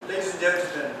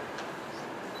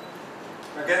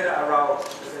agenda around,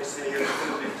 as they say here in the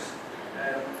Philippines.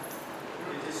 And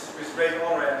it is with great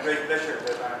honor and great pleasure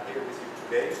that I'm here with you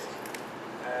today.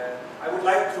 And I would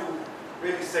like to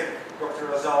really thank Dr.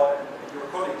 Razal and your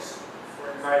colleagues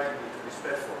for inviting me to this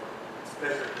platform. It's a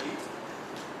pleasure indeed.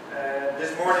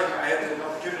 This morning I had an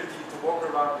opportunity to walk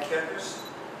around the campus,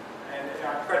 and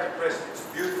I'm quite impressed. It's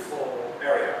a beautiful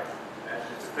area, and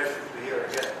it's a pleasure to be here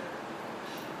again.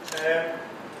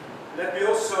 Let me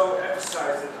also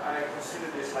emphasize that I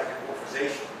consider this like a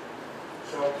conversation.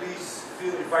 So please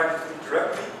feel invited to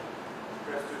interrupt me,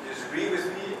 perhaps to disagree with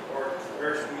me, or to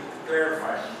urge me to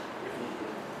clarify if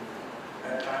needed.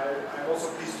 And I'm also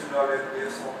pleased to know that we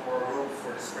have some more room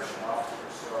for discussion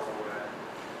afterwards. So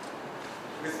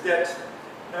with that,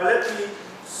 now let me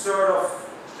sort of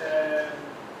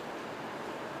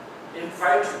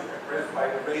invite you, perhaps by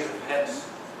a raise of hands,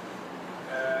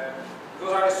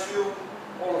 because I assume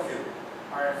all of you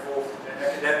are involved in an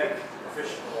academic,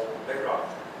 professional background.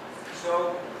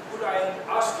 So could I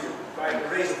ask you, by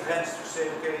a raise of hands, to say,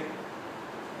 okay,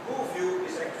 who of you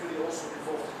is actually also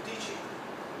involved in teaching?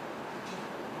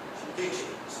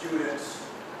 Teaching students.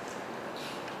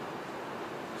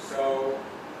 So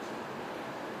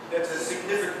that's a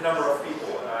significant number of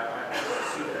people, and I'm happy to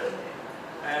see that.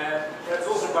 And that's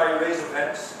also by a raise of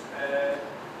hands.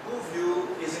 Who of you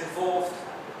is involved,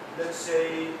 let's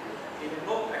say, in a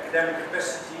non-academic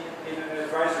capacity in an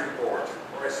advisory board,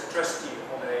 or as a trustee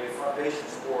on a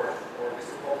foundations board, or with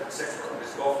the corporate sector, or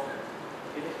with government,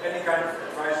 in any kind of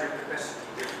advisory capacity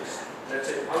which is, let's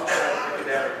say, outside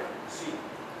academic scene?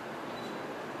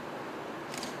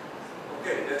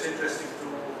 Okay, that's interesting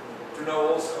to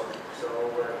know also. So,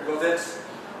 because that's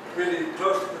really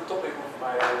close to the topic of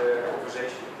my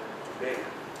conversation today.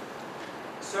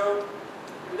 So,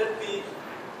 let me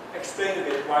explain a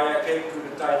bit why I came to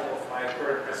the title of my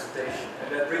current presentation,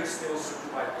 and that brings me also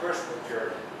to my personal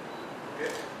journey.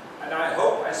 Okay? And I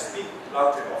hope I speak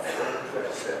loud enough for you to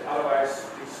understand. Otherwise,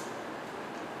 please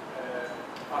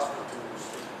ask me to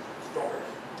speak stronger.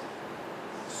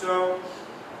 So,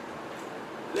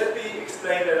 let me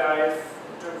explain that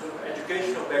in terms of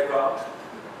educational background,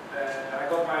 I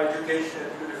got my education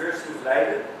at the University of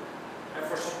Leiden, and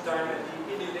for some time at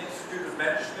the Indian Institute of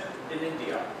Management in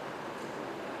India.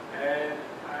 And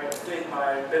I obtained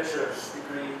my bachelor's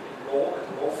degree in law at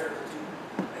the law faculty,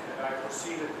 and I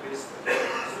proceeded with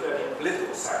studying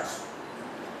political science.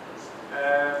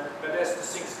 But as the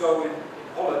things go in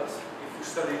Holland, if you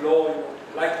study law, you're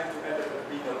likely to end up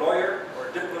being a lawyer or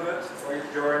a diplomat, or you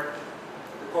join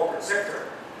the corporate sector.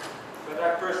 But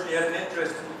I personally had an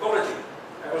interest in ecology.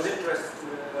 I was interested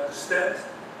to understand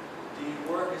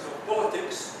the workings of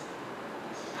politics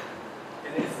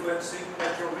in influencing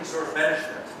natural resource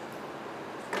management.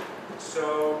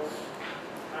 So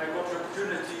I got the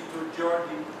opportunity to join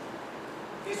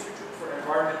the Institute for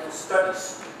Environmental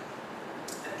Studies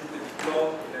and took a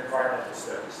diploma in environmental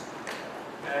studies.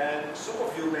 And some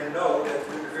of you may know that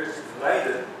the University of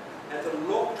Leiden had a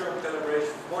long-term collaboration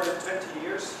for more than 20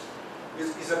 years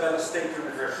with Isabella State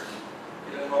University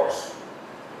in the north.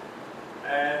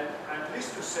 And I'm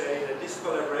pleased to say that this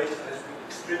collaboration has been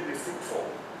extremely fruitful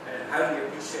and highly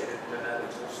appreciated in the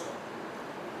Netherlands also.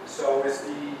 So with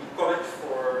the College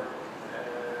for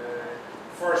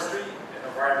Forestry and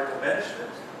Environmental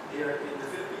Management here in the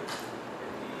Philippines,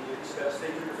 in the Isabella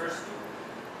State University,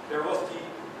 there was the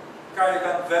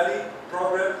Kayagan Valley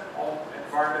program on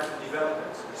environmental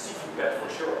development, the CVPAD for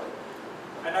short.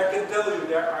 And I can tell you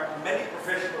there are many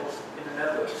professionals in the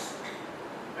Netherlands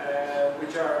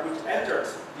which entered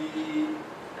the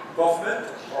government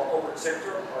or corporate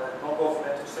sector or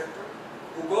non-governmental sector,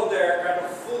 who got their kind of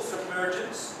full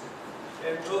submergence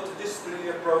and multidisciplinary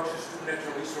approaches to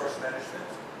natural resource management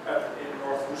up in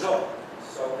North Luzon.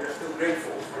 So we're still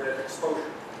grateful for that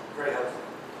exposure. Very helpful.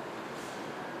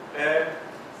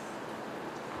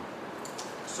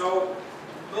 So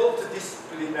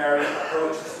multidisciplinary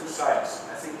approaches to science.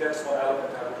 I think that's one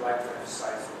element I would like to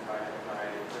emphasize in my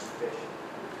presentation.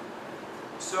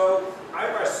 So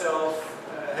I myself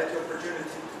had the opportunity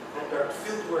to conduct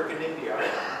field work in India,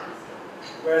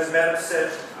 where, as Madam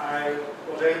said, I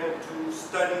was able to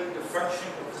study the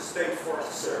functioning of the State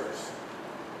Forest Service.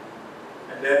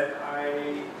 And then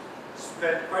I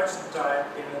spent quite some time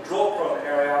in a drought-prone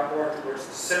area more towards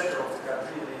the center of the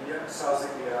country in India, South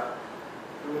India,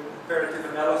 doing comparative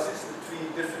analysis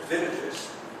between different villages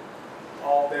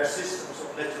on their systems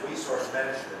of natural resource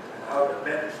management and how that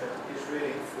management is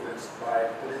really influenced by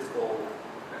political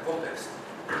context.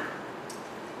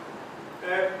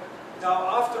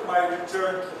 Now, after my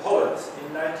return to Holland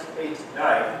in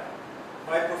 1989,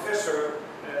 my professor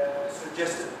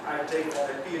suggested I take on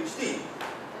a PhD.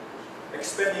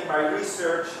 expanding my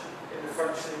research in the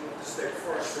functioning of the State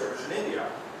Forest Service in India.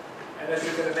 And as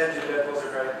you can imagine, that was a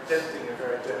very tempting and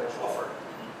very generous offer.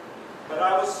 But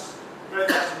I was very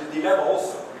much in the dilemma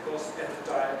also, because at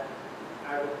the time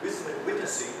I was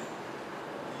witnessing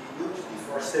the huge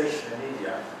deforestation in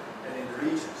India and in the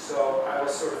region. So I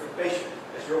was sort of impatient,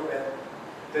 as young men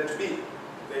tend to be.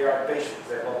 They are impatient,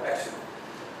 they want action.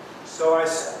 So I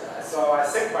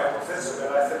thanked my professor,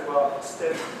 and I said, well,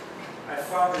 instead I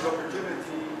found this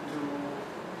opportunity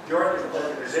to join an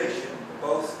organization in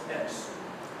both ends.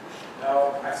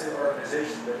 Now, I say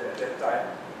organization, but at that time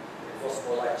it was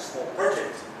more like a small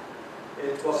project.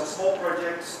 It was a small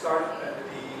project started under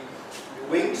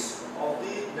the wings of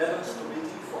the Netherlands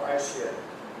Committee for IUCN,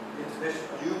 the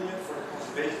International Union for the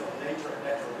Conservation of Nature and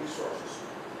Natural Resources.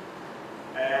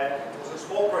 And it was a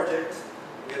small project.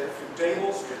 We had a few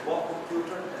tables, we had one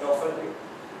computer, and no funding.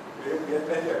 We had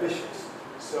many ambitions.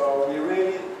 So we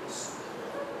really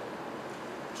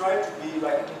tried to be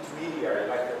like an intermediary,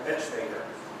 like a matchmaker,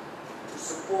 to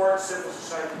support civil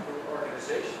society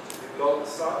organizations in the global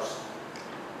south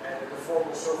and in the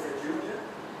former Soviet Union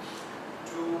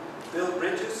to build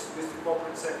bridges with the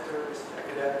corporate sector, with the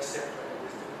academic sector, and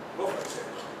with the government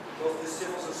sector. Because this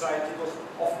civil society was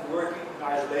often working in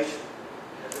isolation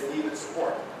and they needed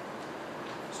support.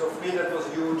 So for me that was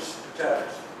a huge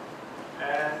challenge.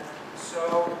 And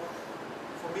so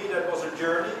for me that was a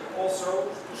journey also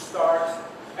to start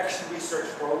action research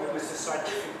program with the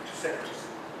scientific sectors.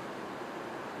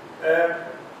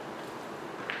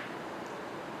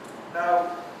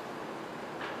 Now,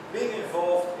 being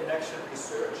involved in action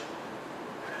research,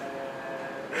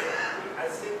 I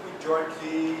think we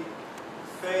jointly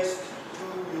faced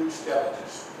two huge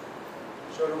challenges.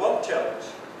 So the one challenge,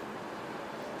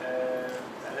 and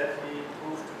let me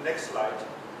move to the next slide.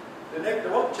 The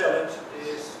one challenge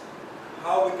is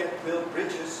how we can build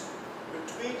bridges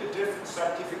between the different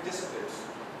scientific disciplines.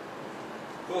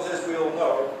 Because as we all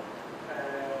know,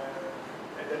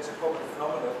 and that's a common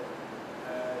phenomenon,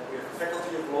 we have a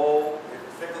faculty of law, we have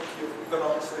a faculty of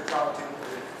economics and accounting, we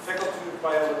have a faculty of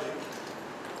biology.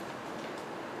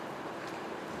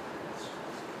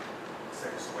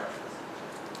 Thank you so much.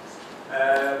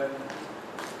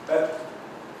 But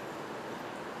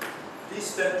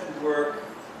these tend to work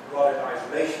rather in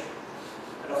isolation.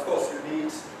 And of course you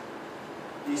need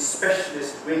these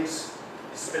specialist wings,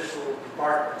 these special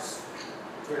departments,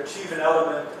 to achieve an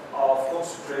element of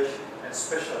concentration and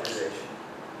specialization.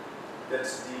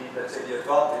 That's the, let's say, the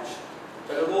advantage,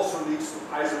 but it also leads to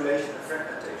isolation and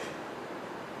fragmentation.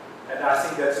 And I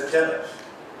think that's a challenge.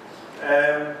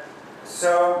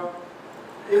 So,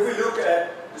 if we look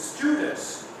at the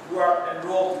students who are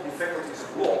enrolled in the faculties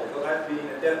of law, because I've been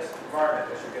in that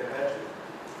environment, as you can imagine,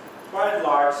 by and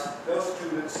large, those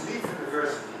students leave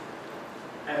university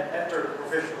and enter the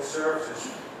professional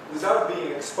services without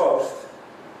being exposed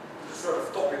to the sort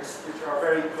of topics which are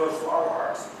very close to our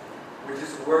hearts, which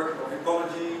is the work of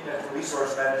ecology, natural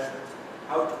resource management,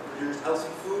 how to produce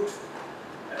healthy food,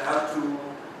 and how to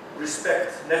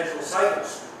respect natural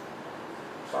cycles.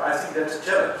 So I think that's a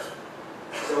challenge.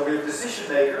 So we have decision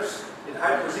makers in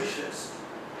high positions,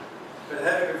 but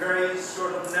having a very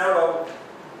sort of narrow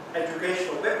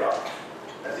educational background.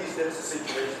 At least that's the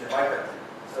situation in my country.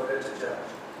 So that's a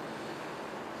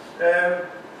challenge.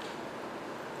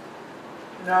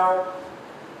 Now,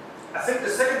 I think the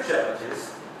second challenge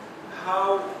is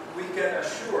how we can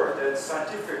assure that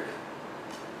scientific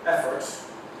efforts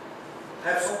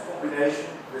have some combination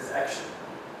with action.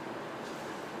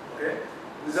 Okay?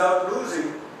 Without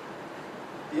losing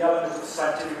the elements of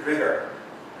scientific rigor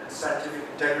and scientific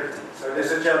integrity. So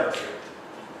there's a challenge here.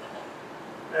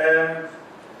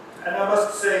 And I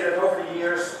must say that over the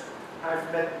years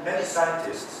I've met many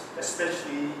scientists,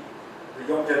 especially the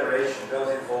young generation, those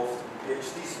involved in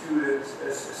PhD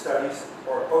studies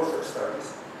or postdoc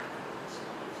studies,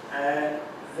 and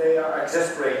they are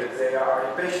exasperated, they are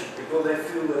impatient because they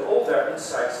feel that all their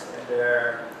insights and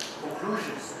their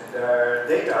conclusions and their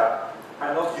data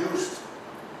are not used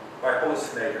by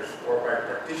policymakers or by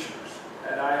practitioners.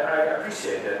 And I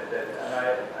appreciate that and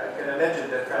I can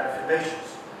imagine that kind of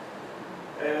impatience.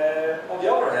 On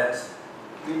the other hand,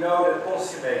 we know that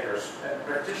policymakers and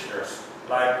practitioners,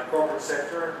 like the corporate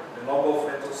sector, the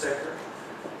non-governmental sector,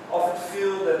 often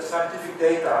feel that scientific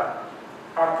data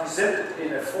are presented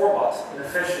in a format, in a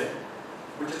fashion,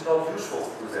 which is not useful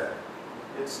to them.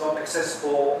 It's not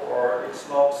accessible or it's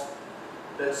not,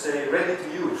 let's say, ready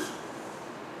to use.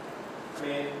 I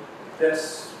mean,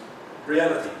 that's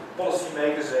reality.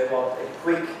 Policymakers, they want a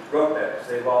quick roadmap,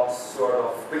 they want sort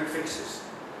of quick fixes.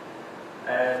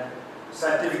 And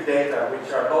scientific data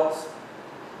which are not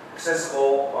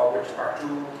accessible or which are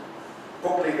too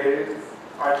complicated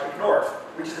are ignored,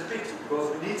 which is a pity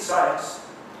because we need science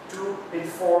to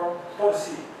inform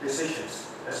policy decisions,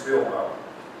 as we all know.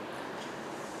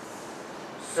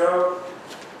 So,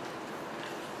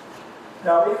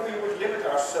 now if we would limit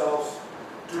ourselves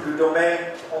to the domain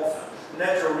of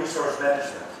natural resource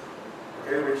management,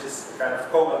 okay, which is a kind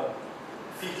of common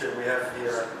feature we have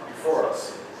here before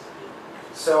us.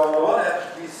 So on the one hand,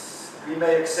 we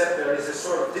may accept there is a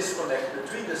sort of disconnect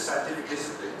between the scientific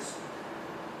disciplines,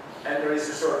 and there is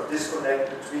a sort of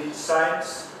disconnect between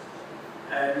science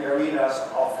and the arenas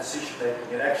of decision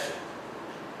making and action.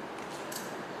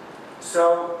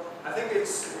 So I think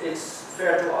it's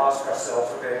fair to ask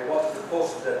ourselves, okay, what is the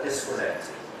cause of that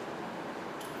disconnect?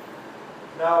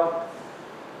 Now,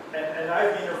 and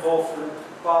I've been involved for the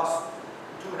past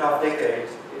 2.5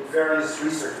 decades in various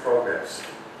research programs,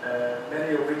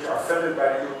 many of which are funded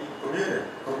by the European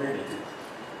community.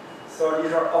 So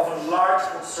these are often large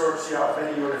consortia of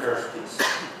many universities.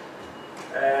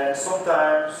 And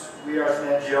sometimes we as an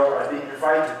NGO are being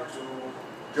invited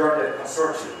to join that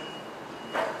consortium.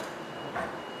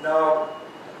 Now,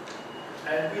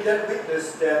 and we then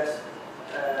witnessed that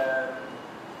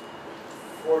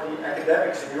for the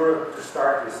academics in Europe to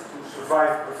start with, to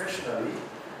survive professionally,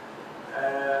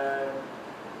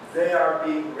 they are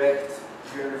being ranked,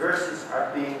 the universities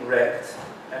are being ranked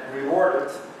and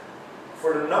rewarded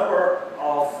for the number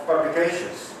of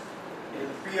publications in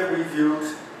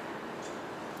peer-reviewed,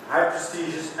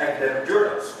 high-prestigious academic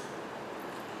journals.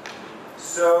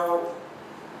 So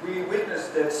we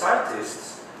witnessed that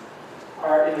scientists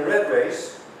are in the rat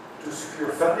race to secure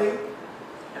funding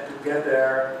and to get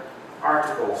their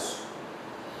articles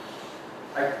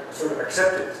sort of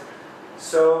accepted.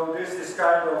 So there's this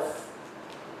kind of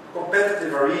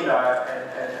competitive arena,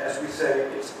 and as we say,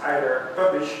 it's either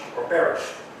publish or perish.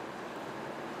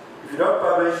 If you don't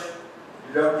publish,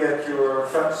 you don't get your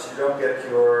funds, you don't get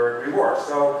your reward.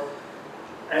 So,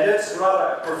 and that's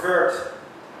rather a perverted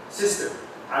system.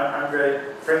 I'm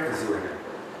very frank with you here.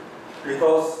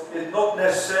 Because it not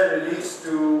necessarily leads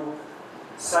to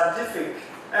scientific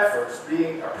efforts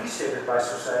being appreciated by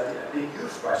society and being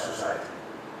used by society.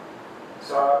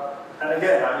 So, and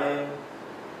again, I mean,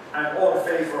 I'm all in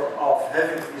favor of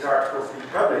having these articles being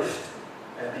published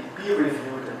and being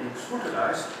peer-reviewed and being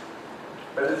scrutinized,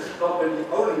 but it should not be the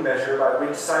only measure by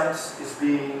which science is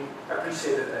being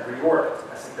appreciated and rewarded.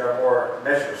 I think there are more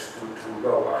measures to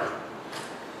go on.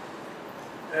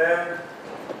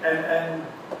 And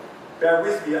bear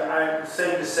with me, I'm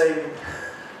saying the same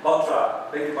mantra,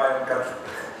 make it my own country.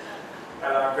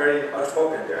 And I'm very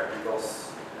outspoken there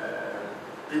because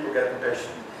people get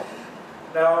impatient.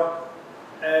 Now,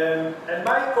 and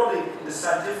my colleague in the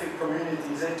scientific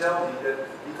community, they tell me that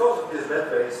because of this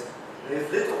rat race, they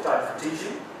have little time for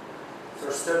teaching, so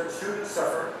students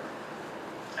suffer,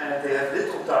 and they have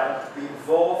little time to be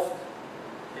involved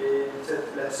in,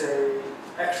 let's say,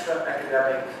 extra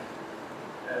academic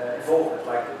involvement,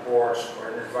 like in boards or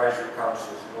in advisory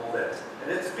councils and all that.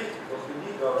 And it's a pity because we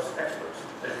need those experts,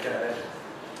 as you can imagine.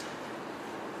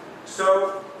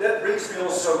 So that brings me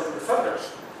also to the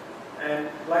funders. And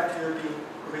like the European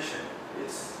Commission,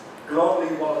 it's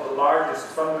globally one of the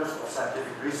largest funders of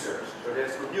scientific research. So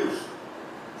that's good news.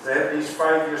 They have these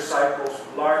 5-year cycles,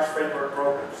 large framework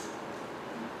programs.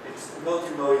 It's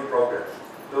multi-million programs,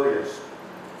 billions.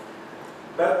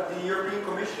 But the European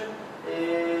Commission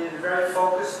is very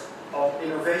focused on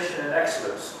innovation and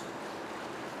excellence.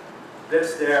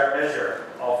 That's their measure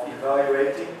of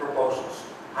evaluating proposals,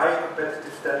 high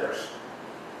competitive standards.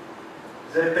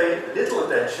 They pay little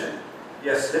attention,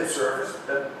 yes, lip service,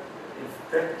 but in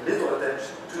fact little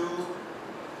attention to,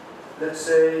 let's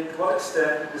say, to what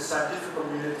extent the scientific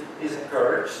community is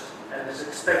encouraged and is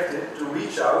expected to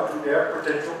reach out to their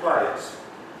potential clients,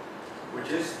 which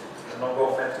is the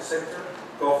non-governmental sector,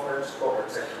 governments, corporate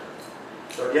sector.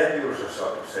 So the end user,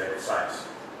 so to say, of science.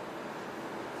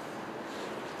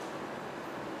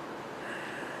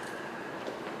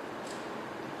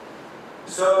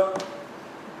 So,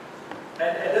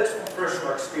 and that's from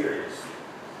personal experience.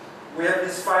 We have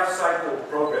these 5-cycle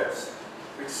programs,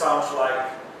 which sounds like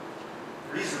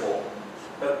reasonable,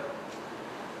 but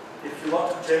if you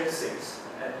want to change things,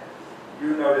 and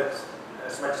you know that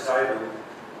as much as I do,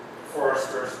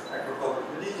 foresters, agriculture,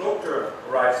 you need long-term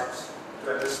horizons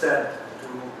to understand,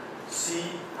 to see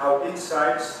how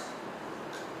insights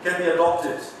can be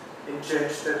adopted in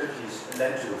change strategies and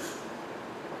land use.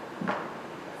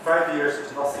 5 years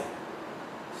is nothing.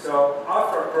 So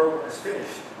after a program is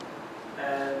finished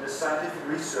and the scientific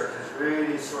research has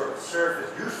really sort of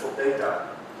served as useful data,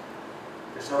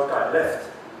 there's no time left.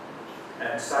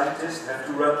 and scientists have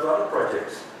to run to other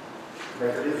projects to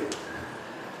make a living.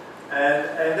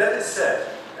 And that is sad,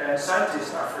 and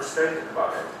scientists are frustrated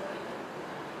about it.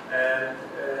 And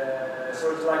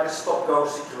so it's like a stop-go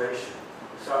situation.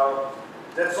 So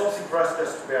that's something for us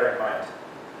just to bear in mind.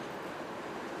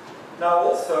 Now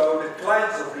also, the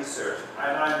clients of research,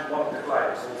 and I'm one of the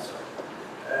clients also,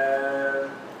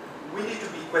 we need to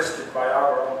be questioned by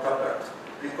our own conduct,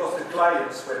 because the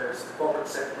clients, whether it's the corporate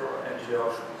sector or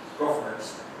NGOs,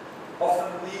 governments,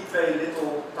 often we pay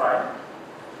little time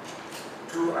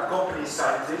to accompany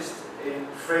scientists in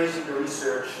phrasing the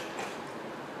research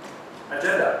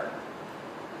agenda.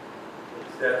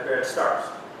 That's where it starts.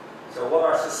 So what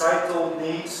are societal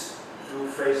needs to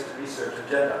phrase the research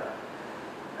agenda?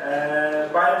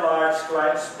 And by and large,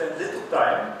 clients spend little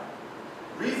time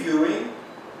reviewing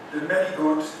the many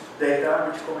good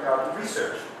data which are coming out of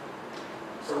research.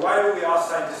 So why do we ask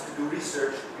scientists to do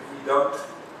research if we don't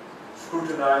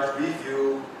scrutinize,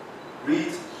 review,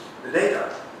 read the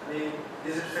data? I mean,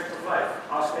 this is a fact of life.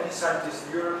 Ask any scientist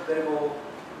in Europe, they will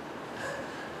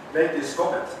make this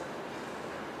comment.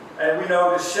 And we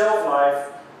know the shelf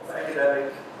life of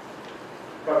academic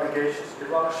publications is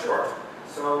rather short.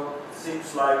 So it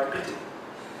seems like a pity.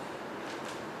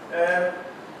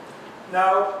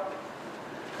 Now,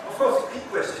 of course, the key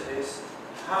question is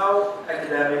how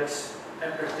academics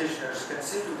and practitioners can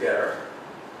sit together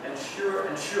and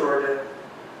ensure that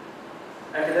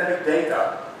academic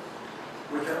data,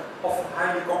 which are often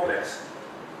highly complex,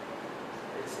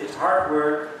 it's hard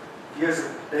work, years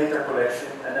of data collection,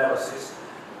 analysis,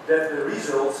 that the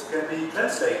results can be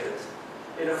translated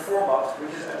in a format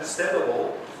which is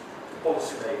understandable to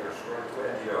policymakers or to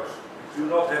NGOs, who do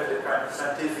not have the kind of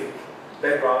scientific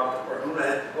background or do not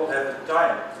have the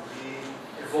time to be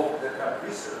involved in that kind of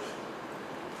research.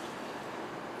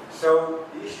 So,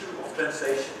 the issue of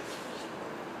translation.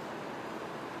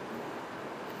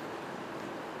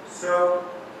 So,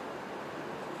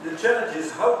 the challenge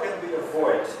is how can we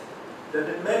avoid that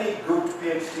in many good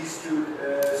PhD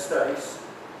studies,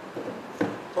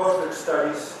 postdoc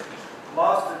studies,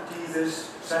 master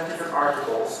theses, scientific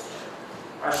articles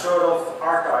are sort of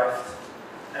archived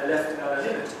and left in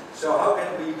anonymity. So how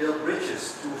can we build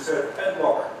bridges to sort of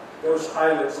unlock those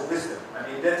islands of wisdom? I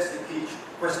mean, that's the key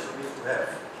question we need to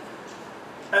have.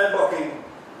 Unlocking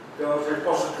those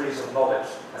repositories of knowledge.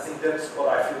 I think that's what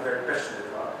I feel very passionate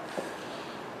about.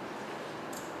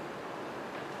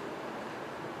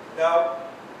 Now,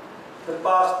 the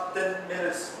past 10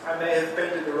 minutes I may have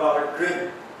painted a rather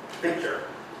grim picture.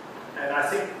 And I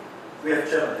think we have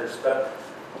challenges, but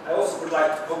I also would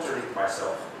like to contradict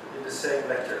myself in the same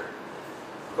lecture.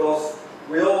 Because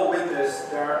we all witness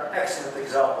there are excellent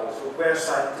examples of where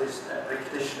scientists and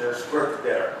practitioners work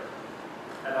together.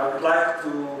 And I would like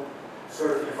to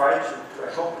sort of invite you to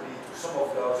accompany to some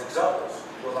of those examples,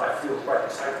 because I feel quite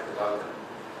excited about them.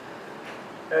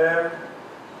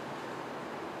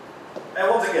 And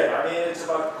once again, I mean, it's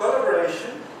about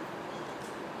collaboration,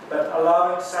 but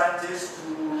allowing scientists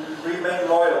to remain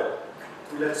loyal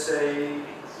to, let's say,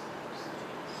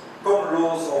 common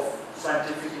rules of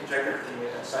scientific integrity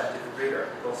and scientific rigor,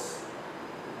 because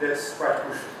that's quite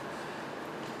crucial.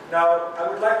 Now, I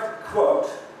would like to quote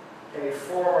a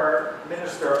former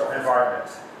Minister of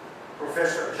Environment,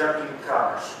 Professor Jacqueline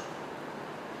Kramers.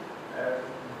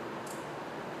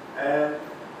 And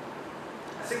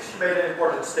I think she made an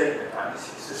important statement. I mean,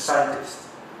 she's a scientist.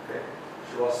 Okay?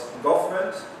 She was in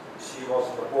government, she was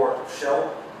on the board of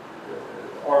Shell,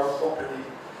 the oil company.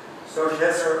 So she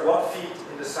has her one feet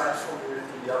in the science community,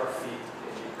 the other feet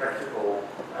in the practical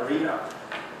arena.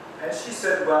 And she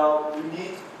said, well, we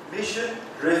need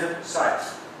mission-driven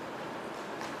science.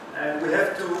 And we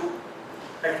have to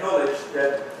acknowledge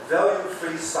that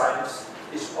value-free science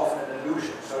is often an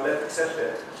illusion. So let's accept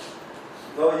that.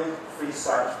 Value-free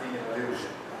science being an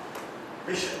illusion.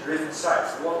 Mission-driven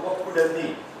science, what could that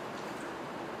mean?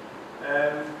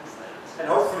 And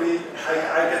hopefully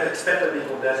I can expand a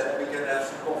bit on that and we can have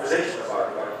some conversation about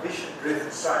it,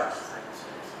 mission-driven science.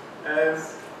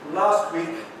 Last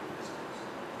week,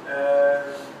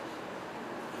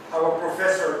 our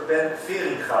professor Ben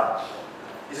Veringa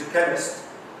is a chemist.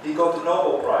 He got the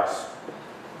Nobel Prize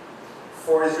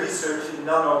for his research in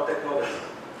nanotechnology.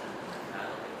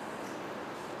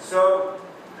 So,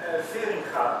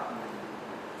 Veringa,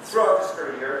 throughout his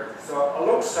career, so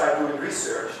alongside doing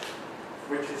research,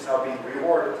 which is now being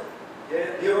rewarded,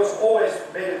 he was always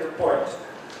made it a point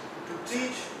to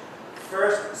teach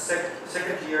first and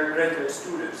second year graduate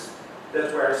students.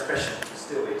 That's where his passion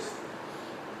still is.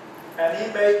 And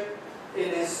he made in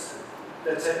his,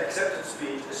 let's say, acceptance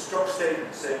speech a strong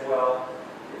statement saying, well,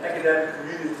 the academic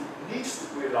community needs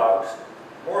to be allowed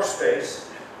more space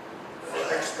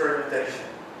for experimentation.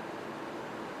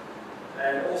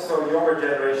 And also younger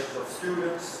generations of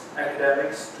students,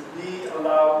 academics, to be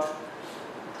allowed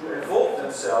to involve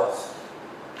themselves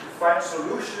to find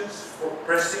solutions for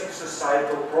pressing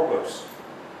societal problems.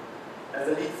 And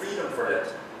they need freedom for that,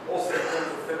 also in terms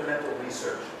of fundamental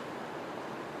research.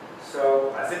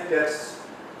 So I think that's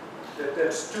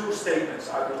two statements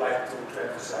I would like to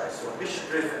emphasize. So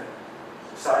mission-driven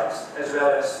science, as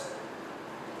well as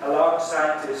allowing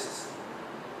scientists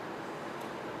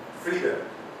freedom,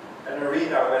 an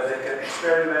arena where they can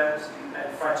experiment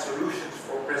and find solutions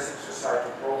for pressing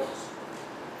societal problems.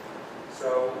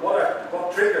 So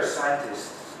what triggers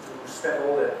scientists to spend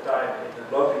all that time in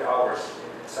the lonely hours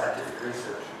in scientific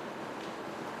research?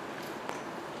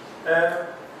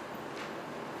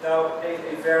 Now,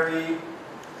 a very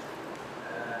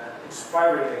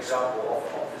inspiring example of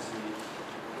obviously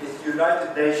is the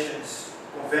United Nations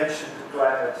Convention to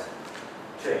Climate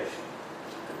Change,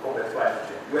 to combat climate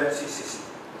change, UNCCC.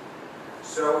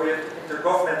 So we have the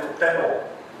Intergovernmental Panel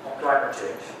on Climate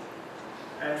Change.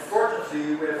 And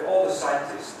fortunately, we have all the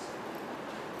scientists,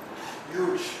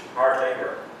 huge hard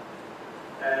labor.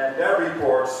 And their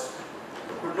reports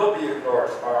could not be ignored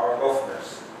by our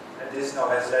governments. And this now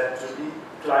has led to the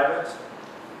climate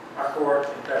accord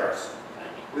in Paris.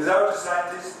 Without the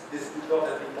scientists, this would not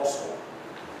have been possible.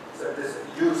 So this is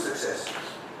a huge success.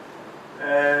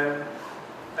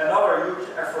 Another huge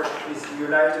effort is the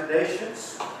United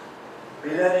Nations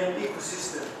Millennium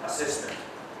Ecosystem Assessment.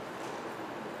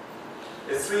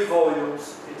 It's 3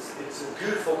 volumes. It's a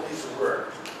beautiful piece of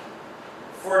work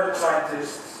for the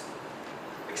scientists,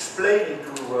 explaining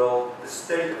to the world the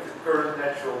state of the current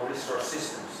natural resource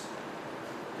systems,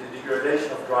 the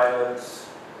degradation of drylands,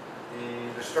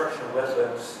 the destruction of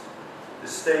wetlands, the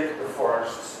state of the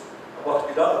forests, and what to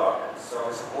be done about it. So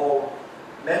it's a whole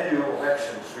menu of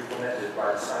actions recommended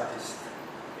by the scientists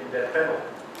in that panel.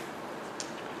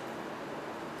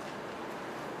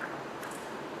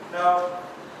 Now,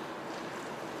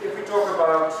 if we talk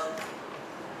about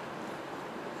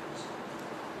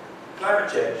climate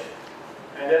change,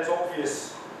 and that's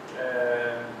obvious,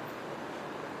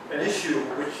 an issue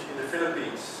which in the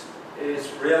Philippines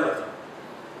is reality.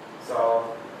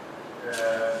 So,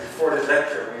 before this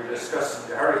lecture we were discussing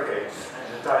the hurricanes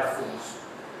and the typhoons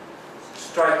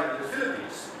striking in the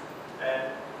Philippines.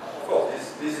 And of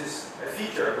course this is a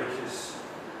feature which is,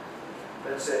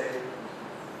 let's say,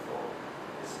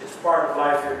 it's part of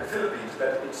life here in the Philippines,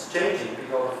 but it's changing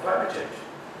because of climate change.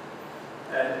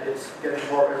 And it's getting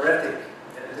more erratic,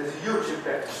 and it has a huge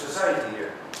impact on society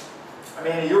here. I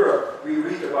mean, in Europe, we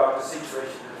read about the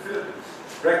situation in the Philippines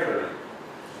regularly.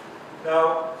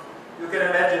 Now, you can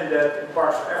imagine that in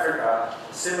parts of Africa,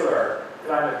 similar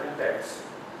climate impacts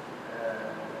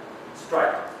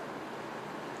strike.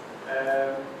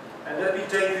 And let me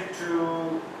take you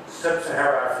to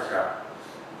sub-Saharan Africa,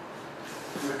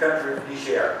 to the country of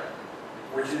Niger,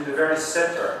 which is in the very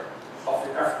center of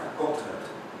the African continent.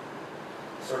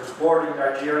 So it's bordering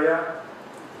Nigeria,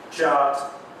 Chad,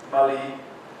 Mali,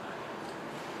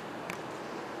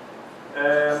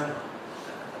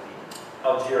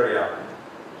 Algeria.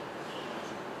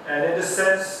 And in a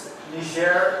sense,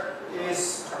 Niger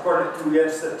is, according to UN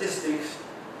statistics,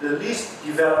 the least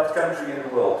developed country in the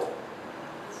world.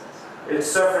 It's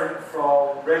suffering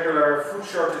from regular food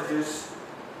shortages,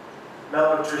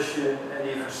 malnutrition, and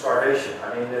even starvation.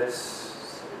 I mean,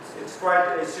 it's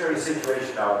quite a serious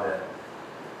situation out there.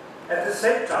 At the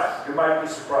same time, you might be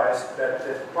surprised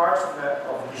that parts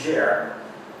of Niger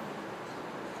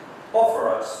offer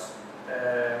us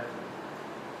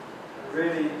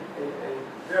really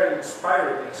a very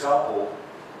inspiring example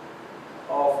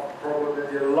of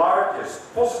probably the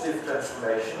largest positive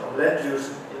transformation of land use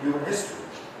in human history.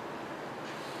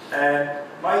 And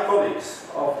my colleagues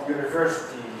of the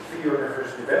university, Free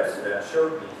University of Amsterdam,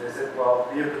 showed me, they said, well,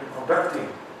 we have been conducting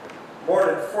more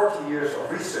than 40 years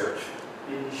of research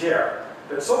in Niger,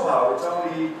 but somehow it's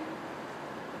only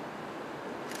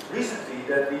recently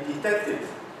that we detected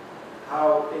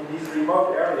how in these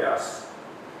remote areas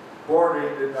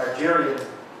bordering the Nigerian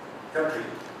country,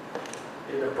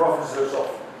 in the provinces of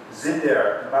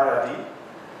Zinder and Maradi,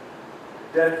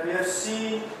 that we have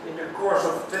seen in the course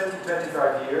of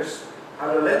 20-25 years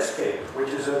how the landscape, which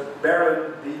is a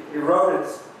barren, eroded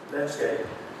landscape,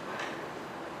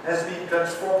 has been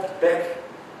transformed back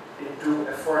into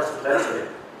a forested landscape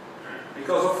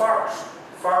because of farmers.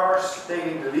 Farmers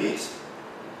taking the lead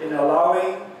in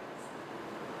allowing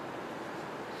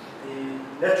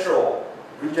the natural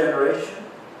regeneration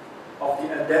of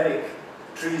the endemic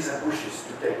trees and bushes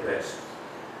to take place.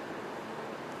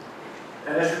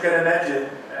 And as you can imagine,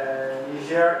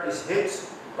 Niger is hit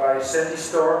by sandy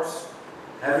storms,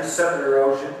 heavy sun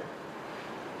erosion.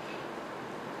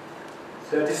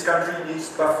 So this country needs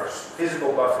buffers,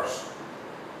 physical buffers.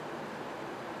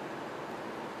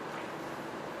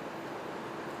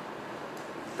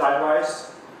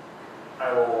 Time-wise,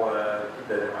 I will keep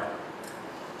that in mind.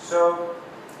 So,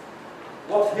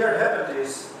 what here happened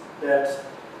is that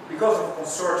because of a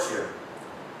consortium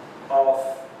of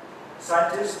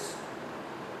scientists,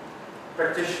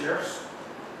 practitioners,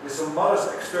 with some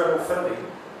modest external funding,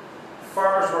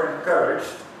 farmers were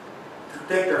encouraged to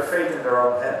take their fate in their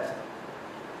own hand.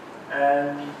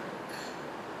 And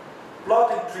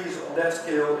planting trees on that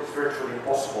scale is virtually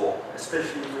impossible,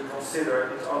 especially if we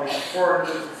consider it's only 400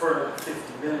 to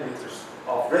 450 millimeters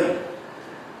of rain.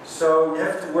 So we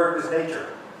have to work with nature.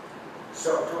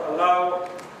 So to allow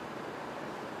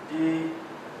the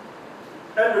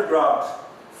underground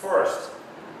forest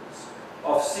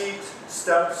of seed,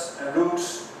 stumps and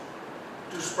roots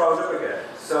to sprout up again.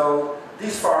 So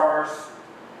these farmers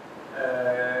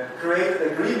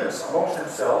created agreements amongst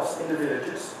themselves in the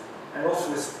villages and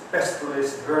also with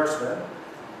pastoralists and herdsmen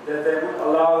that they would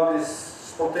allow this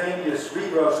spontaneous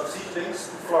regrowth of seedlings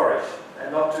to flourish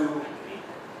and not to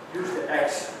use the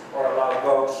axe or allow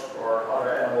goats or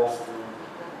other animals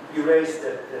to erase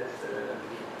that.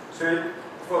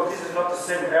 Well, this is not the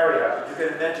same area, but you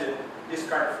can imagine this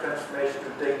kind of transformation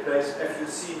to take place as you've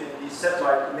seen in the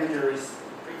satellite imageries in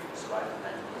the previous slide.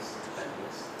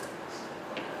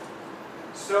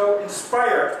 So,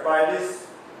 inspired by this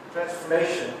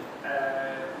transformation,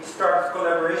 we started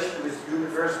collaboration with the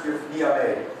University of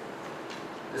Niamey,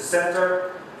 the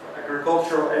Center for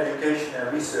Agricultural Education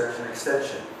and Research and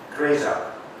Extension,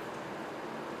 CRESA.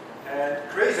 And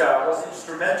CRESA was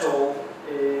instrumental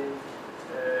in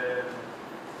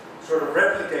sort of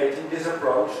replicating this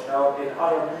approach now in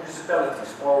other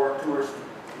municipalities more towards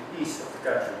the east of the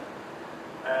country.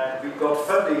 And we got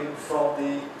funding from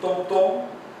the TomTom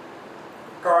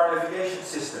car navigation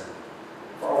system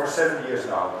for over 7 years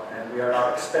now, and we are now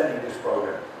expanding this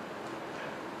program.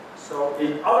 So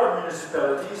in other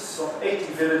municipalities, some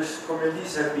 80 village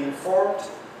communities have been formed,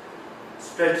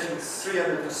 stretching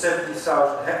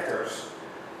 370,000 hectares.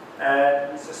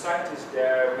 And with the scientists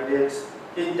there, we did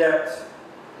in-depth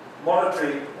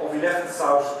monitoring of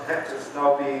 11,000 hectares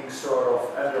now being sort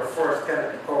of under forest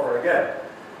canopy cover again.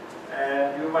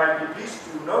 And you might be pleased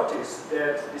to notice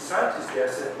that the scientists there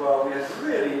said, well, we have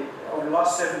really, over the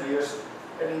last 7 years,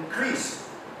 an increase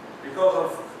because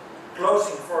of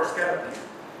closing forest canopy.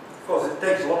 Of course, it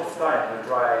takes a lot of time in a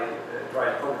dry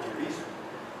ecology reason.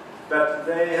 But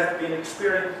they have been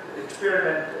experiencing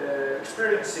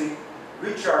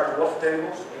recharge of water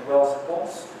tables in wells and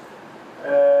ponds,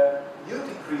 yield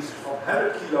increases from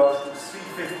 100 kilos to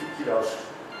 350 kilos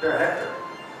per hectare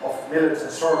of millets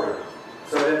and sorghum.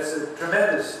 So that's a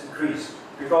tremendous increase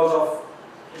because of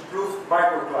improved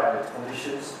microclimate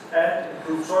conditions and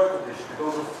improved soil conditions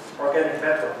because of organic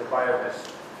matter, the biomass.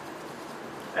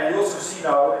 And you also see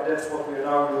now, and that's what we're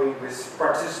now doing with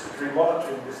participatory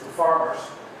monitoring with the farmers,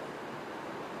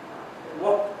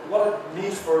 what it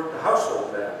means for the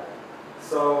household level.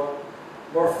 So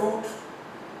more food,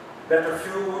 better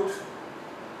fuel wood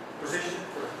position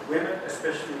for women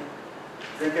especially.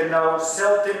 They can now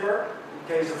sell timber in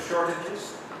case of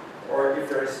shortages, or if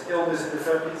there is illness in the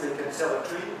family, they can sell a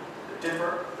tree, the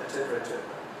timber, etc., etc.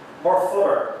 More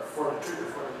fodder for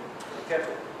the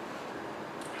cattle.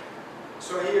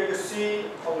 So here you see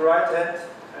on the right hand,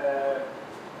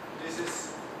 this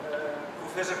is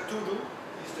Professor Tudu.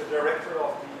 He's the director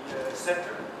of the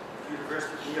center at the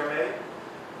University of Niamey,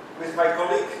 with my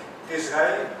colleague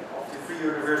Israël of the Free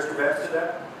University of Amsterdam.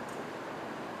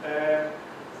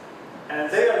 And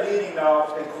they are leading now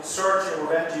a consortium of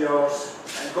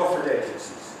NGOs and government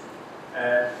agencies.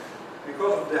 And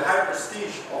because of the high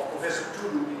prestige of Professor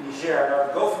Tudu in Niger, now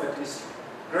the government is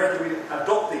gradually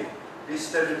adopting this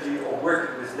strategy of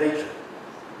working with nature.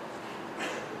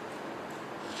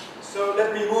 So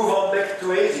let me move on back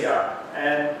to Asia.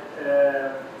 And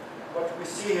what we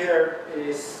see here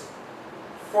is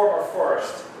former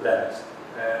forest land.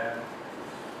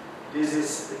 This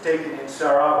is taken in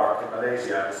Sarawak in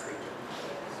Malaysia, this picture.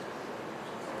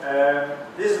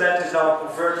 This land is now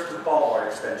converted to palm oil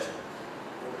expansion.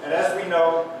 And as we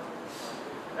know,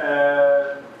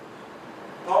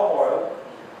 palm oil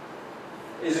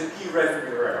is a key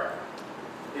revenue earner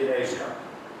in Asia.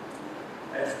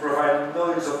 And it's providing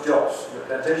millions of jobs in the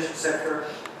plantation sector,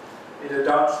 in the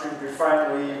downstream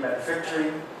refinery,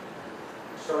 manufacturing.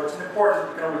 So it's an important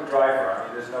economic driver, I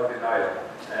mean, there's no denial.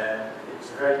 And it's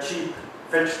a very cheap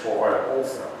vegetable oil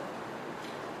also.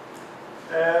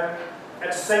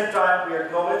 At the same time, we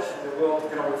acknowledge in the World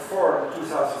Economic Forum in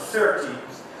 2013,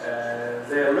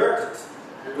 they alerted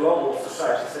the global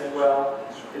society saying, well,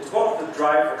 it's one of the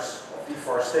drivers of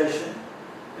deforestation.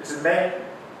 It's the main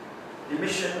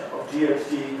emission of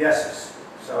GHG gases.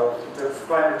 So in terms of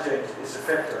climate change, it's a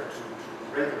factor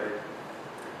to regulate.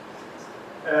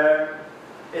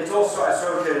 It's also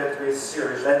associated with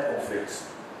serious land conflicts,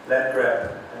 land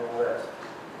grab and all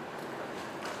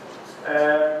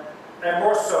that. And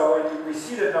more so, and we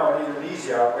see that now in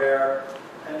Indonesia, where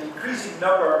an increasing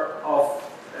number of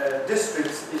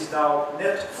districts is now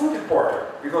net food importer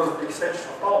because of the expansion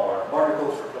of palm oil,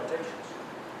 monoculture plantations.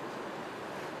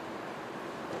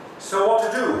 So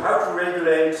what to do? How to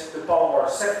regulate the palm oil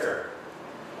sector?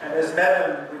 And as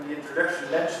Madam in the introduction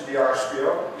mentioned the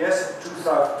RSPO, yes, in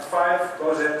 2005,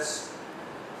 GOZET's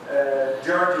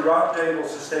joined the Roundtable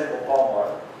Sustainable Palm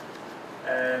Oil.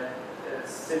 And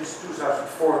since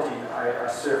 2014, I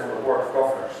serve on the Board of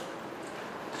Governors.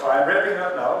 So I'm wrapping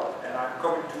up now, and I'm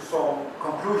coming to some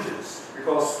conclusions,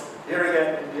 because here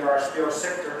again in the RSPO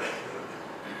sector,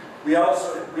 we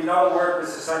now work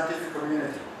with the scientific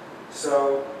community.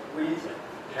 So we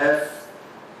have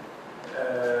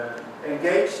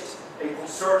engaged a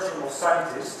consortium of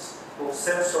scientists called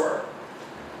Sensor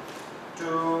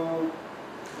to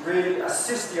really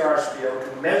assist the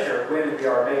RSPO to measure whether we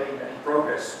are making any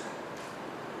progress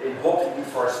in halting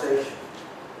deforestation.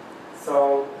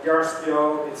 So the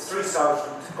RSPO, it's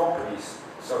 3,000 companies,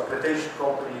 so plantation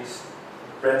companies,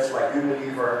 brands like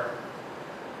Unilever,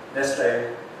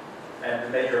 Nestle, and the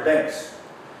major banks.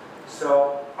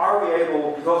 So are we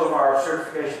able, because of our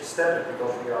certification standard,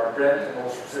 because we are a brand and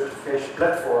also certification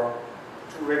platform,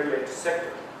 to regulate the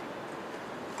sector?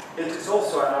 It is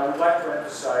also, and I would like to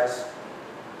emphasize,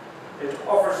 it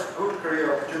offers good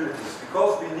career opportunities,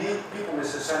 because we need people with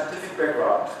a scientific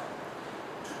background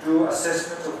to do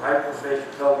assessments of high conservation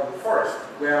value forest,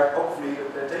 where hopefully the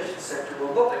plantation sector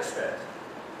will not expand.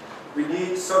 We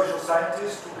need social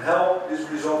scientists to help with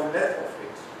resolving net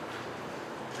conflicts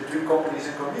between companies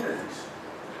and communities.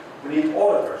 We need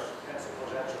auditors, and so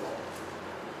forth and so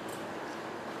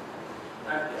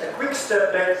on. And a quick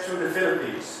step back to the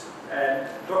Philippines. And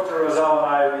Dr. Razal and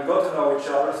I, we got to know each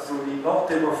other through the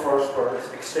Non-Timber Forest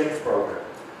Products Exchange Program.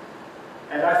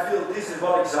 And I feel this is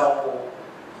one example.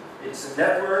 It's a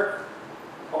network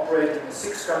operating in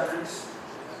 6 countries.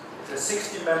 It has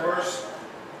 60 members,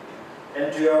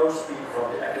 NGOs, people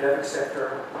from the academic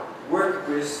sector,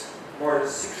 working with more than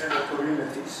 600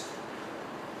 communities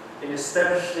in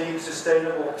establishing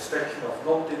sustainable extraction of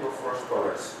non-timber forest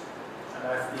products. And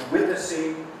I've been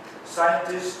witnessing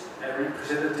scientists and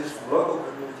representatives from local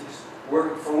communities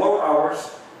working for long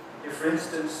hours in, for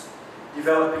instance,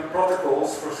 developing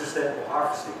protocols for sustainable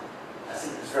harvesting. I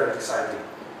think it's very exciting.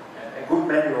 And good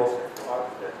manuals have come out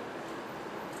of that.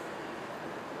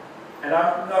 And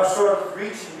I'm now sort of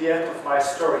reaching the end of my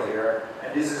story here,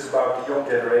 and this is about the young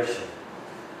generation.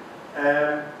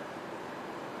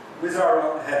 With our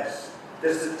own hands.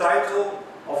 There's the title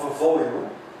of a volume.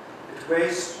 It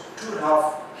weighs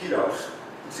 2.5 kilos.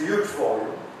 It's a huge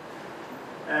volume.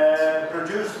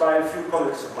 Produced by a few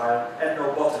colleagues of mine,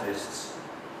 ethnobotanists,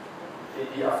 in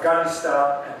the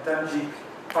Afghanistan and Tajik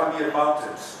Pamir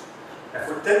Mountains. And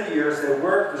for 10 years they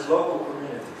worked with local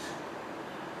communities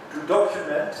to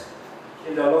document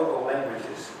in their local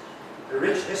languages the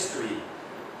rich history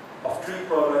of tree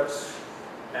products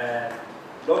and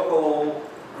local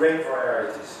grain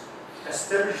varieties,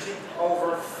 establishing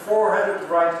over 400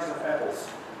 varieties of apples,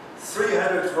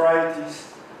 300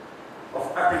 varieties of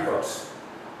apricots,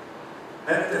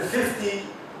 150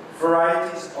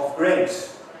 varieties of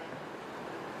grapes.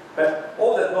 But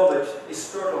all that knowledge is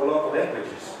stored in local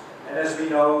languages. And as we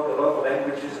know, the local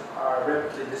languages are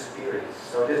rapidly disappearing.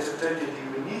 So that's a tragedy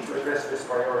we need to address this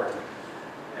priority.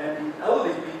 And the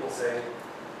elderly people say,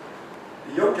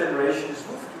 the young generation is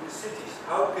moving to the cities.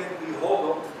 How can we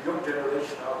hold on to the young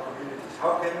generation in our communities?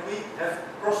 How can we have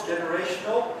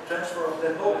cross-generational transfer of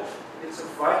that knowledge? It's a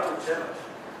vital challenge.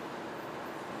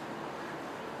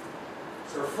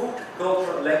 So food,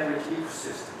 culture, and language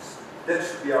ecosystems. That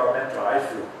should be our mantra, I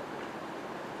feel.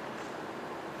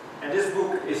 And this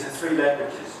book is in 3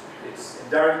 languages. It's in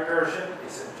Dari Persian,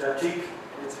 it's in Tajik,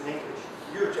 and it's in English.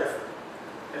 Huge effort.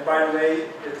 And by the way,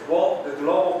 it won the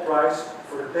global prize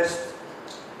for the best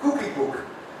cooking book,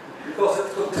 because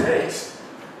it contains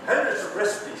hundreds of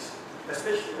recipes,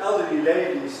 especially elderly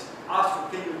ladies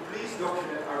asking, can you please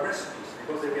document our recipes,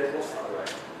 because they get lost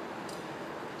otherwise.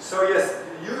 So yes,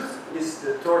 the youth is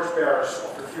the torchbearers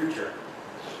of the future.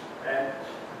 And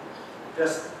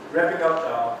just wrapping up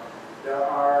now, there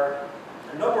are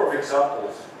a number of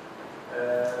examples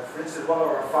For instance, one of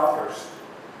our founders,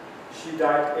 she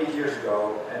died 8 years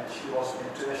ago, and she was an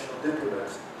international diplomat.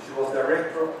 She was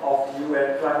director of the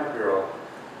UN Climate Bureau.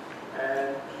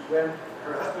 And when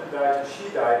her husband died and she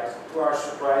died, to our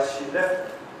surprise, she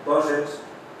left Bozet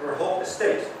her whole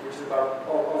estate, which is about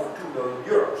over 2 million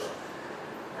euros.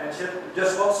 And she had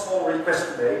just one small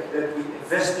request to make, that we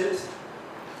invested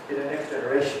in the next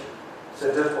generation.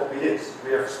 So that's what we did.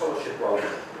 We have a scholarship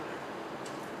program.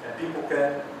 And people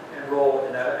can enroll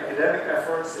in academic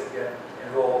efforts, they can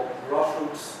enroll in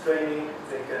grassroots training,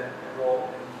 they can enroll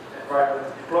in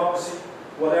environmental diplomacy,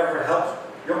 whatever helps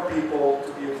young people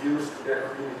to be of use to their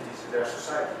communities and their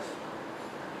societies.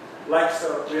 Like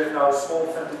so, we have now a small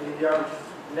fund in India, which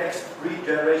is Next Green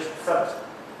Generation Fund.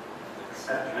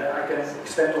 And I can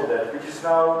expand on that, which is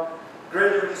now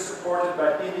gradually supported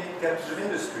by Indian captains of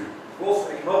industry, who also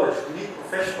acknowledge we need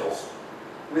professionals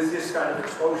with this kind of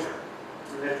exposure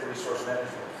to natural resource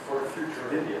management for the future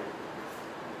of India.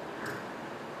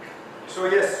 So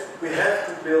yes, we have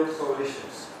to build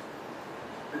coalitions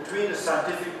between the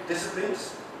scientific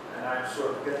disciplines, and I'm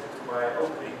sort of getting to my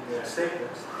opening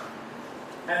statement,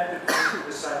 and between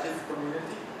the scientific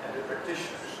community and the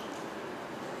practitioners.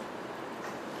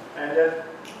 And that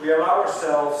we allow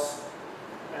ourselves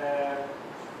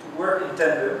to work in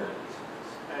tandem,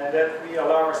 and that we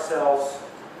allow ourselves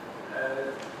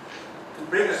to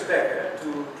bring us back to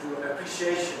an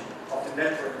appreciation of the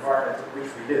natural environment in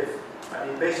which we live. I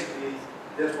mean, basically,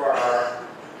 that's where our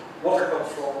water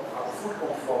comes from, our food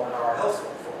comes from, and our health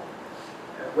comes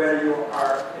from. And whether you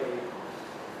are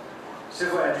a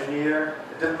civil engineer,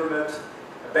 a diplomat,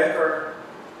 a banker,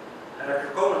 an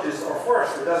agroecologist, or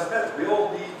forester, it doesn't matter. We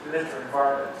all need the natural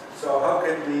environment. So how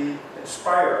can we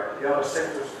inspire the other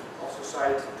sectors of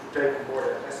society to take on board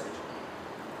that message?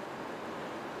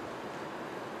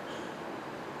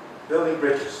 Building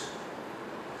bridges.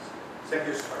 Thank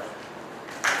you so much.